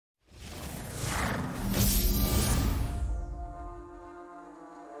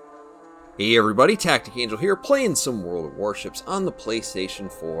Hey everybody, Tactic Angel here, playing some World of Warships on the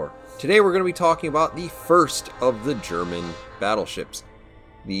PlayStation 4. Today we're going to be talking about the first of the German battleships,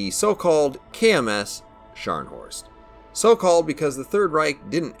 the so-called KMS Scharnhorst. So-called because the Third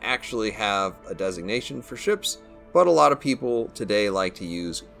Reich didn't actually have a designation for ships, but a lot of people today like to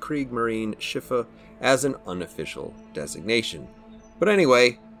use Kriegsmarine Schiffe as an unofficial designation. But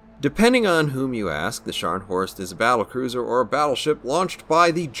anyway, depending on whom you ask, the Scharnhorst is a battlecruiser or a battleship launched by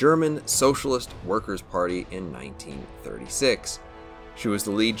the German Socialist Workers' Party in 1936. She was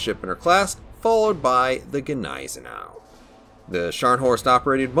the lead ship in her class, followed by the Gneisenau. The Scharnhorst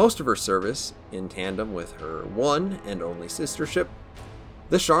operated most of her service in tandem with her one and only sister ship.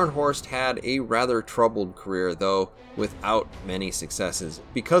 The Scharnhorst had a rather troubled career, though, without many successes.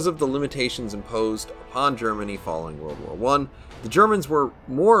 Because of the limitations imposed upon Germany following World War I, the Germans were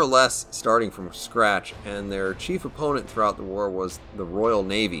more or less starting from scratch, and their chief opponent throughout the war was the Royal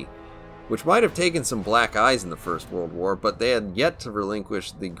Navy, which might have taken some black eyes in the First World War, but they had yet to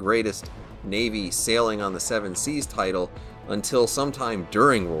relinquish the greatest navy sailing on the seven seas title until sometime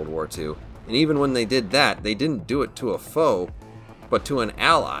during World War II. And even when they did that, they didn't do it to a foe, but to an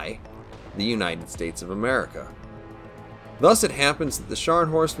ally, the United States of America. Thus it happens that the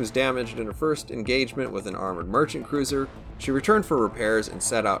Scharnhorst was damaged in her first engagement with an armored merchant cruiser. She returned for repairs and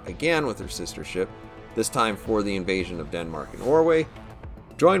set out again with her sister ship, this time for the invasion of Denmark and Norway.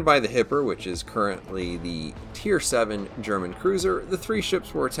 Joined by the Hipper, which is currently the Tier 7 German cruiser, the three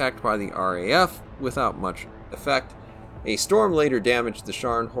ships were attacked by the RAF without much effect. A storm later damaged the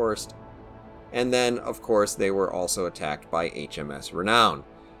Scharnhorst, and then, of course, they were also attacked by HMS Renown,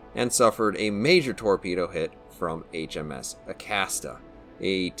 and suffered a major torpedo hit from HMS Acasta,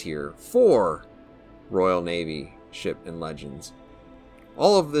 a Tier 4 Royal Navy ship in Legends.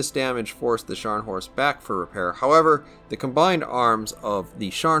 All of this damage forced the Scharnhorst back for repair. However, the combined arms of the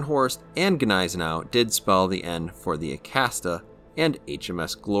Scharnhorst and Gneisenau did spell the end for the Acasta and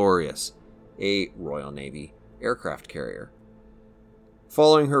HMS Glorious, a Royal Navy aircraft carrier.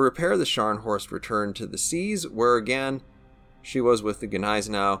 Following her repair, the Scharnhorst returned to the seas, where again she was with the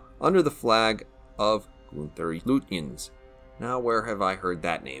Gneisenau under the flag of Gunther Lutyens. Now, where have I heard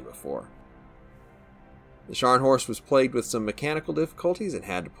that name before? The Scharnhorst was plagued with some mechanical difficulties and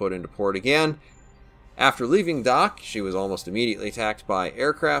had to put into port again. After leaving dock, she was almost immediately attacked by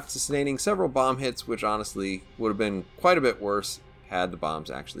aircraft, sustaining several bomb hits, which honestly would have been quite a bit worse had the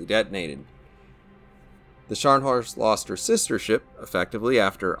bombs actually detonated. The Scharnhorst lost her sister ship, effectively,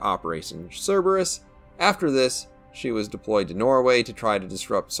 after Operation Cerberus. After this, she was deployed to Norway to try to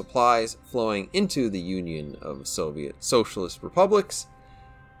disrupt supplies flowing into the Union of Soviet Socialist Republics,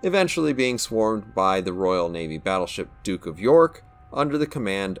 eventually being swarmed by the Royal Navy battleship Duke of York under the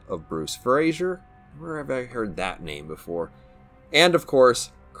command of Bruce Fraser. Where have I heard that name before? And, of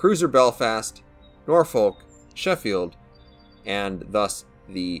course, Cruiser Belfast, Norfolk, Sheffield, and thus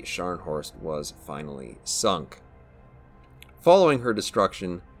the Scharnhorst was finally sunk. Following her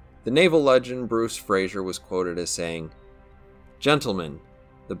destruction, the naval legend Bruce Fraser was quoted as saying, "Gentlemen,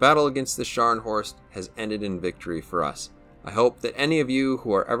 the battle against the Scharnhorst has ended in victory for us. I hope that any of you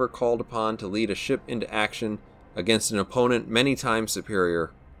who are ever called upon to lead a ship into action against an opponent many times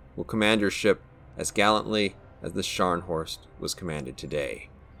superior will command your ship as gallantly as the Scharnhorst was commanded today."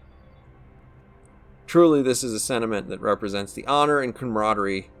 Truly, this is a sentiment that represents the honor and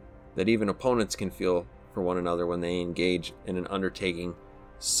camaraderie that even opponents can feel for one another when they engage in an undertaking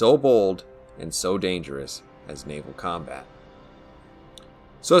so bold and so dangerous as naval combat.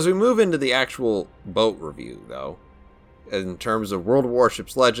 So as we move into the actual boat review, though, in terms of World of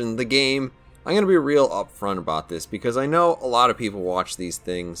Warships Legend, the game, I'm going to be real upfront about this because I know a lot of people watch these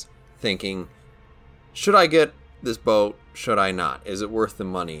things thinking, should I get this boat? Should I not? Is it worth the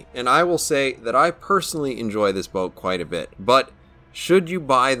money? And I will say that I personally enjoy this boat quite a bit. But should you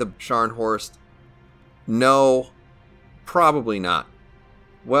buy the Scharnhorst? No, probably not.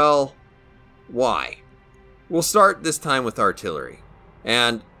 Well, why? We'll start this time with artillery.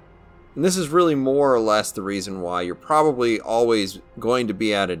 And this is really more or less the reason why you're probably always going to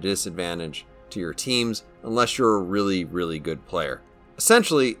be at a disadvantage to your teams unless you're a really, really good player.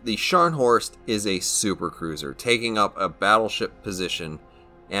 Essentially, the Scharnhorst is a super cruiser, taking up a battleship position,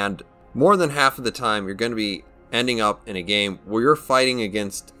 and more than half of the time you're going to be ending up in a game where you're fighting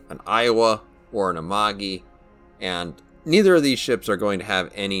against an Iowa or an Amagi, and neither of these ships are going to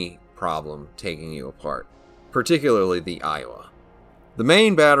have any problem taking you apart, particularly the Iowa. The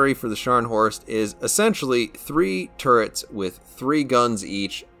main battery for the Scharnhorst is essentially 3 turrets with 3 guns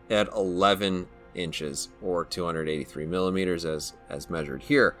each at 11 inches, or 283 millimeters as measured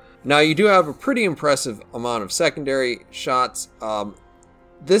here. Now, you do have a pretty impressive amount of secondary shots.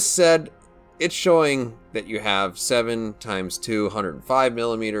 This said, it's showing that you have 7 times 2, 105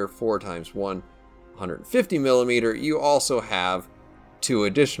 millimeter, 4 times 1, 150 millimeter. You also have 2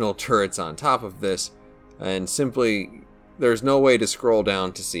 additional turrets on top of this, and simply there's no way to scroll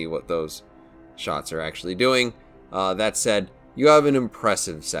down to see what those shots are actually doing. That said, you have an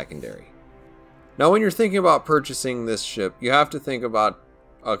impressive secondary. Now, when you're thinking about purchasing this ship, you have to think about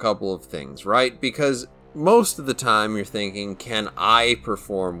a couple of things, right? Because most of the time you're thinking, can I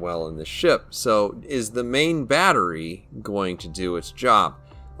perform well in this ship? So is the main battery going to do its job?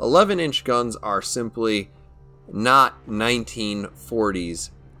 11-inch guns are simply not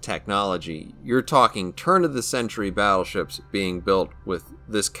 1940s technology. You're talking turn-of-the-century battleships being built with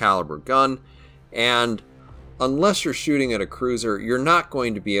this caliber gun, and unless you're shooting at a cruiser, you're not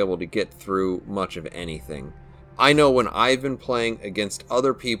going to be able to get through much of anything. I know when I've been playing against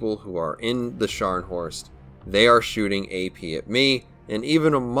other people who are in the Scharnhorst, they are shooting AP at me, and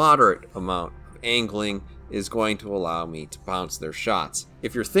even a moderate amount of angling is going to allow me to bounce their shots.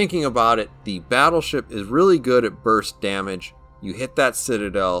 If you're thinking about it, the Battleship is really good at burst damage. You hit that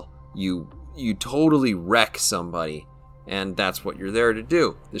citadel, you totally wreck somebody, and that's what you're there to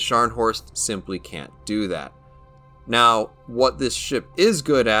do. The Scharnhorst simply can't do that. Now, what this ship is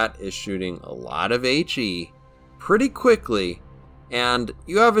good at is shooting a lot of HE pretty quickly, and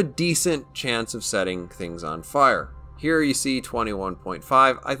you have a decent chance of setting things on fire. Here you see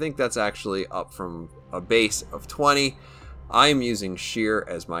 21.5. I think that's actually up from a base of 20. I am using shear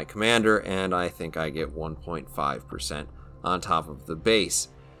as my commander, and I think I get 1.5% on top of the base.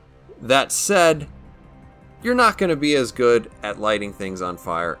 That said, you're not going to be as good at lighting things on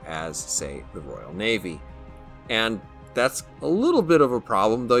fire as, say, the Royal Navy. And that's a little bit of a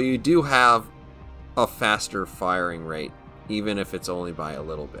problem, though you do have a faster firing rate, even if it's only by a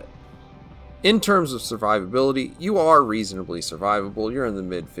little bit. In terms of survivability, you are reasonably survivable. You're in the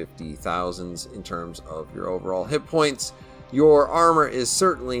mid-50,000s in terms of your overall hit points. Your armor is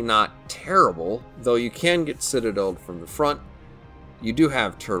certainly not terrible, though you can get citadeled from the front. You do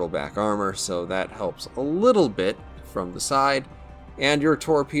have turtleback armor, so that helps a little bit from the side. And your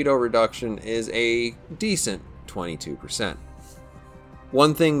torpedo reduction is a decent 22%.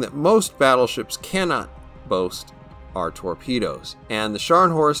 One thing that most battleships cannot boast are torpedoes, and the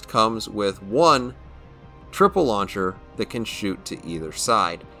Scharnhorst comes with one triple launcher that can shoot to either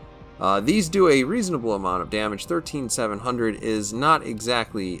side. These do a reasonable amount of damage. 13,700 is not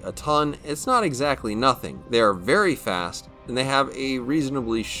exactly a ton, it's not exactly nothing. They are very fast, and they have a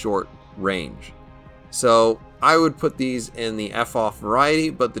reasonably short range. So I would put these in the F-off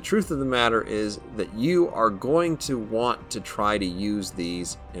variety, but the truth of the matter is that you are going to want to try to use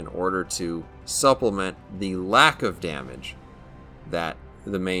these in order to supplement the lack of damage that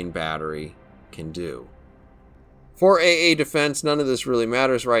the main battery can do. For AA defense, none of this really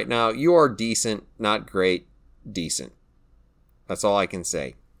matters right now. You are decent, not great, decent. That's all I can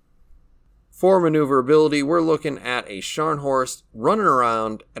say. For maneuverability, we're looking at a Scharnhorst running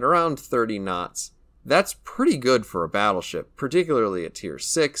around at around 30 knots. That's pretty good for a battleship, particularly at tier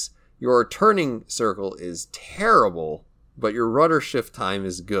 6. Your turning circle is terrible, but your rudder shift time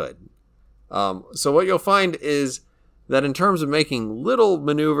is good. So what you'll find is that in terms of making little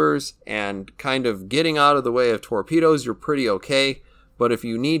maneuvers and kind of getting out of the way of torpedoes, you're pretty okay. But if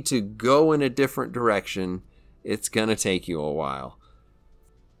you need to go in a different direction, it's going to take you a while.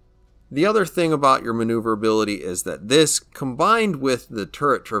 The other thing about your maneuverability is that this, combined with the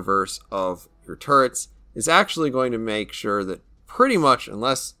turret traverse of your turrets, is actually going to make sure that pretty much,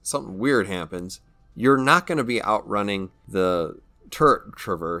 unless something weird happens, you're not going to be outrunning the turret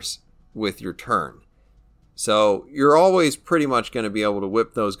traverse with your turn. So you're always pretty much going to be able to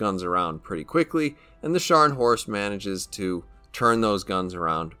whip those guns around pretty quickly, and the Scharnhorst manages to turn those guns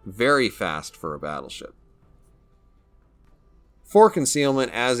around very fast for a battleship. For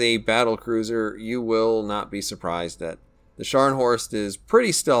concealment, as a battle cruiser, you will not be surprised that the Scharnhorst is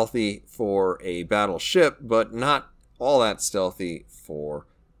pretty stealthy for a battleship, but not all that stealthy for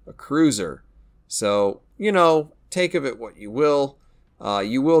a cruiser. So, you know, take of it what you will.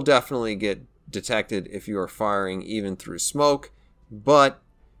 You will definitely get detected if you are firing even through smoke, but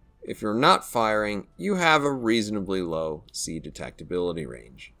if you're not firing, you have a reasonably low sea detectability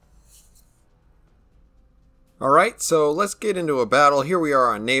range. Alright, so let's get into a battle. Here we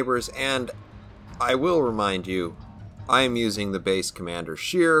are on Neighbors, and I will remind you, I am using the base commander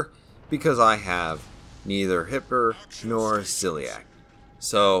Shear because I have neither Hipper nor Celiac.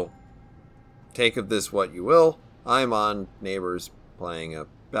 So, take of this what you will. I'm on Neighbors playing a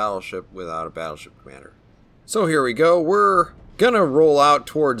battleship without a battleship commander. So here we go. We're gonna roll out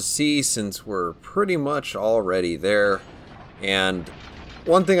towards sea since we're pretty much already there. And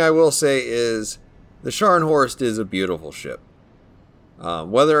one thing I will say is the Scharnhorst is a beautiful ship.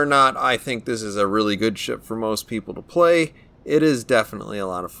 Whether or not I think this is a really good ship for most people to play, it is definitely a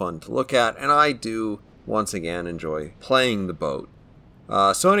lot of fun to look at, and I do, once again, enjoy playing the boat.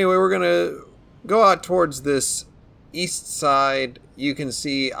 So anyway, we're going to go out towards this east side. You can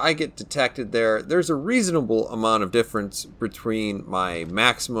see I get detected there. There's a reasonable amount of difference between my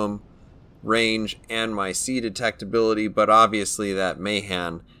maximum range and my sea detectability, but obviously that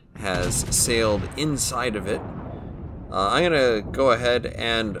Mayhan has sailed inside of it. I'm going to go ahead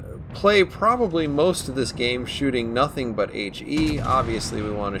and play probably most of this game shooting nothing but HE. Obviously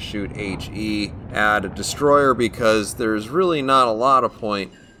we want to shoot HE at a destroyer because there's really not a lot of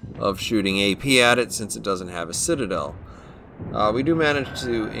point of shooting AP at it since it doesn't have a citadel. We do manage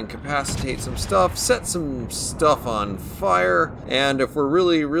to incapacitate some stuff, set some stuff on fire, and if we're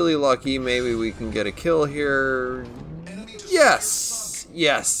really, really lucky, maybe we can get a kill here. Yes!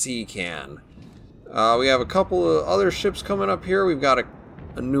 Yes, he can. We have a couple of other ships coming up here. We've got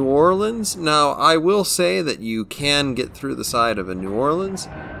a New Orleans. Now, I will say that you can get through the side of a New Orleans.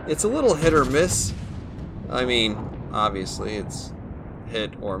 It's a little hit or miss. I mean, obviously it's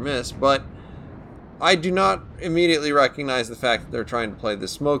hit or miss, but I do not immediately recognize the fact that they're trying to play the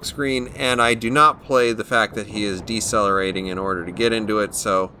smoke screen, and I do not play the fact that he is decelerating in order to get into it,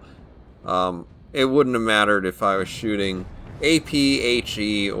 so it wouldn't have mattered if I was shooting AP,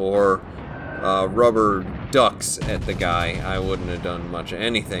 HE, or rubber ducks at the guy. I wouldn't have done much of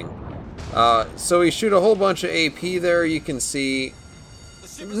anything. So we shoot a whole bunch of AP there. You can see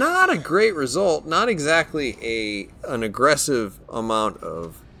not a great result, not exactly an aggressive amount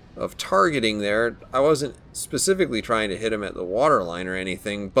of targeting there. I wasn't specifically trying to hit him at the waterline or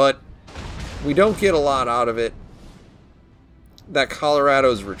anything, but we don't get a lot out of it. That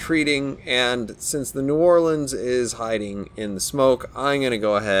Colorado's retreating, and since the New Orleans is hiding in the smoke, I'm going to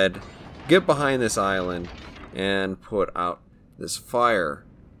go ahead, get behind this island, and put out this fire.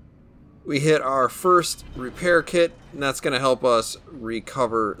 We hit our first repair kit, and that's going to help us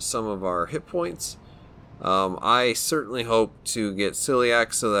recover some of our hit points. I certainly hope to get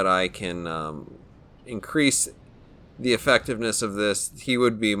Celiac so that I can increase the effectiveness of this. He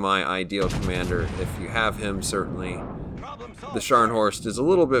would be my ideal commander if you have him, certainly. The Scharnhorst is a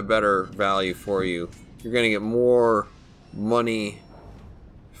little bit better value for you. You're going to get more money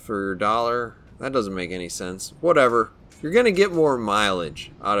for your dollar. That doesn't make any sense. Whatever. You're going to get more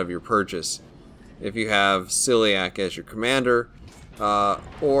mileage out of your purchase if you have Celiac as your commander,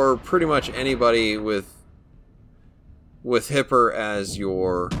 or pretty much anybody with Hipper as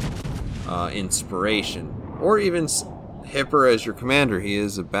your inspiration, or even Hipper as your commander. He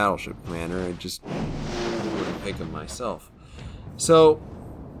is a battleship commander. I just wouldn't pick him myself. So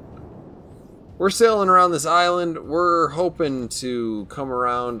we're sailing around this island. We're hoping to come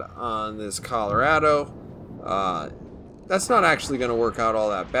around on this Colorado. That's not actually going to work out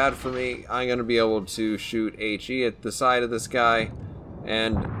all that bad for me. I'm going to be able to shoot HE at the side of this guy,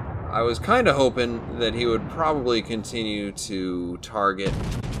 and I was kind of hoping that he would probably continue to target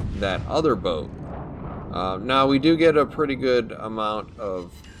that other boat. Now we do get a pretty good amount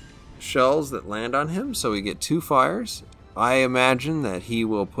of shells that land on him, so we get 2 fires. I imagine that he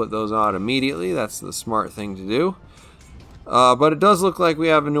will put those out immediately. That's the smart thing to do. But it does look like we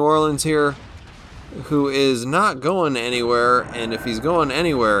have a New Orleans here who is not going anywhere, and if he's going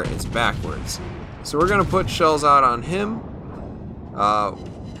anywhere, it's backwards. So we're going to put shells out on him.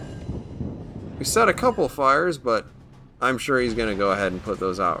 We set a couple fires, but I'm sure he's going to go ahead and put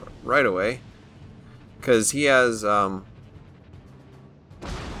those out right away, because he has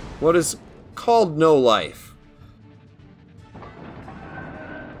what is called no life.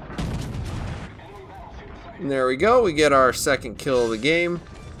 And there we go. We get our second kill of the game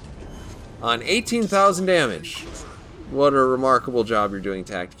on 18,000 damage. What a remarkable job you're doing,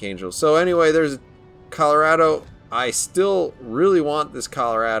 Tactic Angel. So anyway, there's Colorado. I still really want this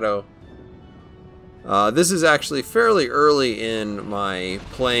Colorado. This is actually fairly early in my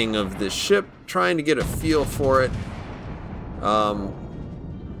playing of this ship, trying to get a feel for it.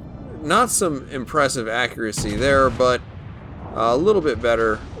 Not some impressive accuracy there, but a little bit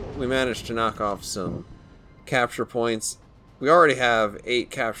better. We managed to knock off some capture points. We already have 8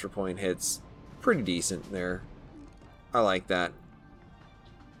 capture point hits. Pretty decent there. I like that.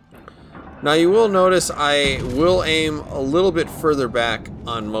 Now you will notice I will aim a little bit further back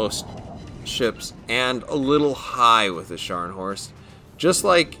on most ships and a little high with the Scharnhorst. Just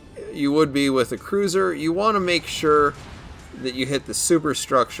like you would be with a cruiser, you want to make sure that you hit the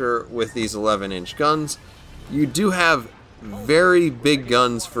superstructure with these 11-inch guns. You do have very big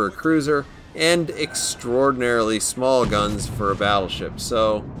guns for a cruiser, and extraordinarily small guns for a battleship.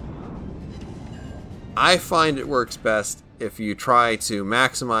 So I find it works best if you try to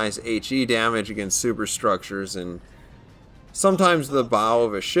maximize HE damage against superstructures, and sometimes the bow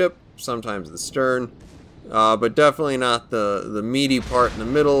of a ship, sometimes the stern, but definitely not the meaty part in the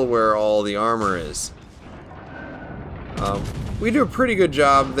middle where all the armor is. We do a pretty good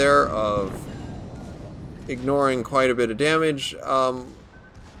job there of ignoring quite a bit of damage.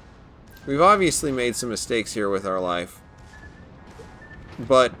 We've obviously made some mistakes here with our life,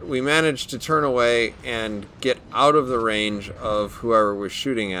 but we managed to turn away and get out of the range of whoever was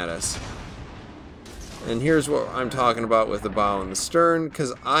shooting at us. And here's what I'm talking about with the bow and the stern,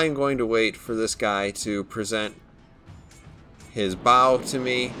 because I'm going to wait for this guy to present his bow to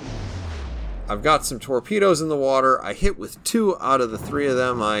me. I've got some torpedoes in the water. I hit with 2 out of the 3 of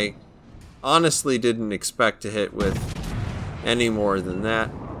them. I honestly didn't expect to hit with any more than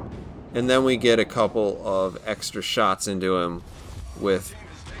that. And then we get a couple of extra shots into him with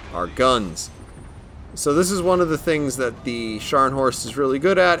our guns. So this is one of the things that the Scharnhorst is really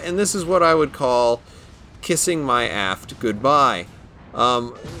good at, and this is what I would call kissing my aft goodbye.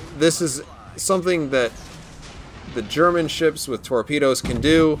 This is something that the German ships with torpedoes can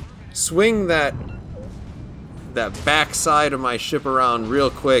do. Swing that backside of my ship around real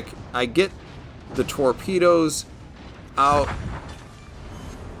quick. I get the torpedoes out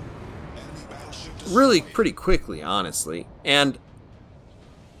really pretty quickly, honestly, and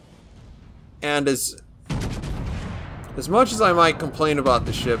as much as I might complain about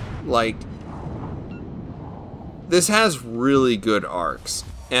the ship, like, this has really good arcs,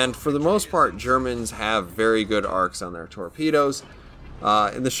 and for the most part Germans have very good arcs on their torpedoes,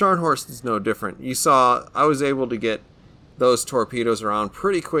 and the Scharnhorst is no different. You saw I was able to get those torpedoes around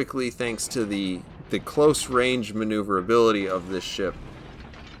pretty quickly thanks to the close range maneuverability of this ship.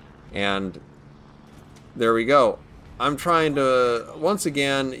 And there we go. I'm trying to once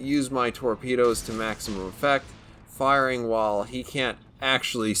again use my torpedoes to maximum effect, firing while he can't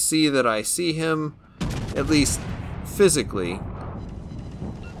actually see that I see him, at least physically.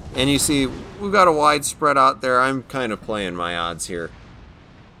 And you see we've got a wide spread out there. I'm kind of playing my odds here.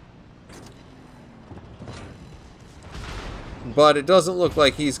 But it doesn't look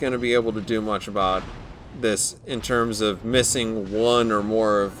like he's going to be able to do much about this in terms of missing one or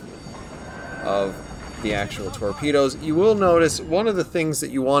more of the actual torpedoes. You will notice one of the things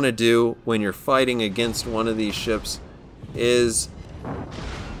that you want to do when you're fighting against one of these ships is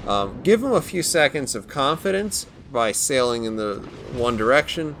give them a few seconds of confidence by sailing in the one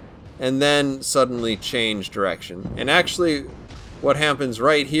direction and then suddenly change direction. And actually what happens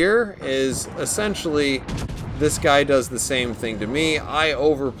right here is essentially this guy does the same thing to me. I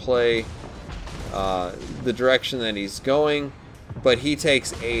overplay the direction that he's going, but he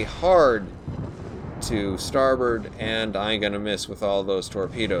takes a hard to starboard, and I'm gonna miss with all those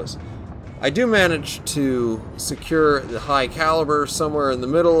torpedoes. I do manage to secure the high caliber somewhere in the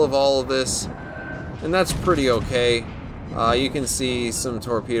middle of all of this, and that's pretty okay. You can see some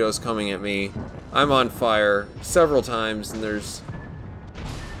torpedoes coming at me. I'm on fire several times, and there's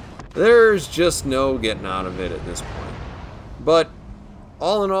just no getting out of it at this point. But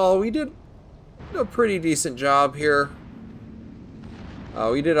all in all, we did a pretty decent job here.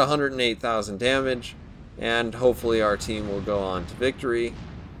 We did 108,000 damage, and hopefully our team will go on to victory.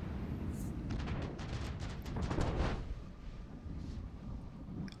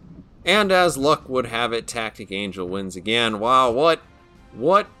 And as luck would have it, Tactic Angel wins again. Wow, what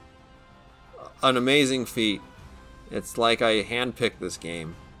an amazing feat. It's like I handpicked this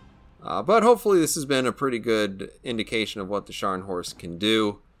game. But hopefully this has been a pretty good indication of what the Scharnhorst can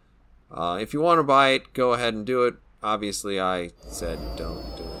do. If you want to buy it, go ahead and do it. Obviously I said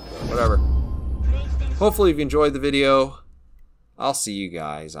don't do it, but whatever. Hopefully you've enjoyed the video. I'll see you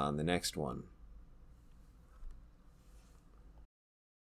guys on the next one.